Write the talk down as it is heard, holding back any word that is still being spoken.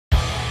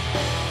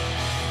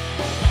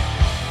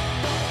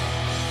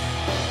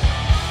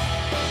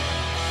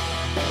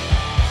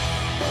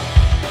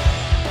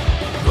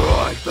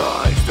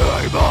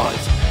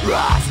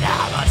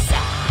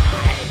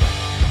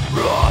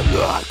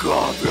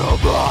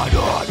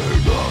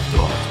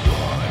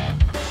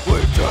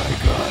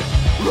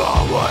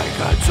we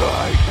can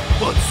take,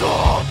 but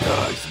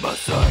something's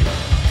missing.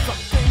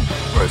 Something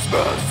is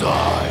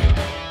missing.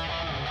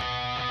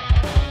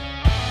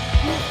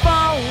 You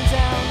fall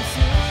down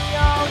to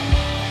your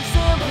knees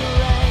and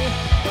pray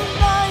for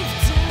life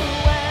to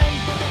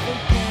end, for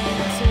pain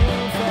to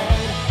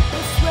fade.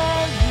 I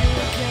swear you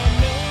can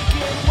make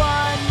it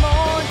one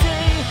more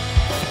day.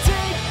 Just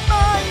take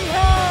my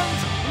hand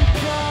and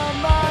come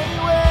my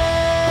way.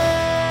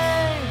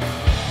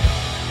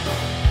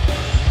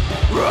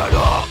 Red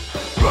up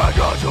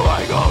to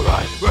anger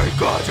and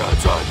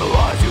regurgitate the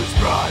lies you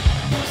spread.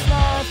 There's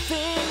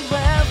nothing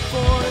left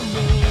for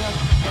me.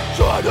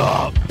 Shut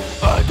up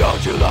and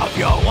don't you love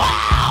your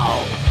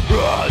wow?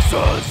 This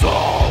is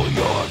all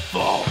your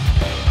fault.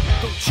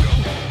 Don't you?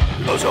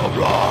 It's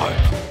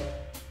alright.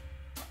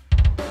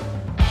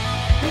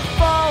 You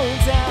fall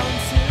down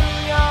to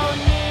your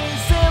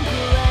knees and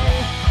pray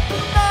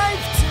for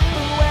life to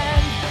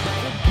end,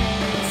 for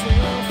pain to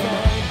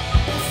fade.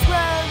 I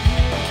swear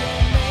you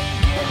can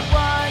make it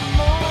one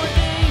more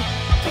day.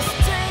 Just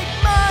take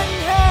my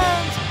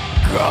hand.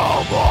 Go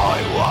my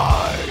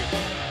way.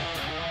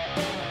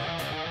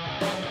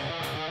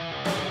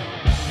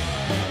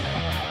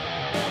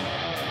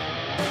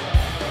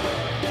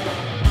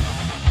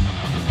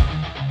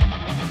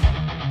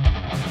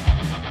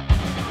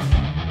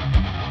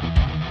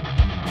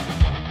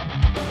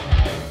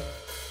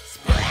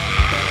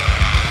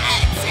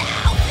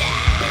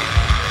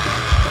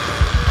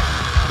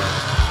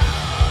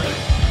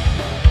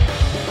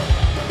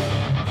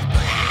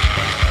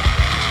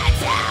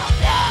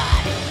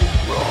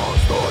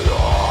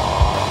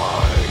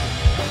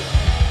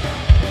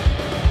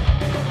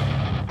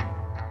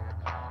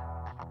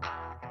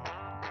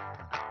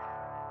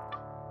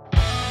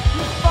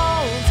 You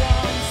fall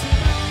down to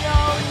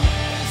your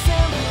knees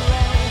and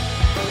pray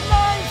for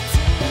life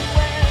to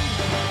end,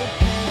 for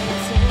pain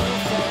to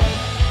fade.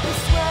 I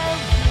swear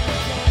you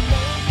can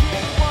make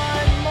it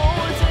one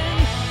more day.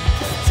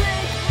 Just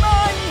take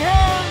my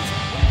hand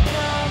and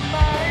come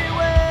my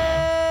way.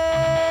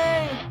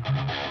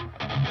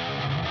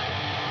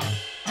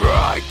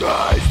 Drag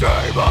these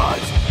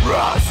demons,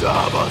 press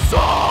them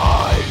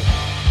aside.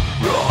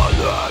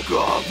 Let go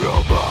of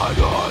your mind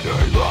and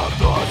he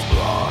left us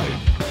blind.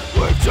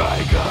 We've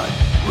taken,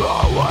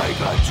 we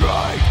can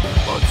drink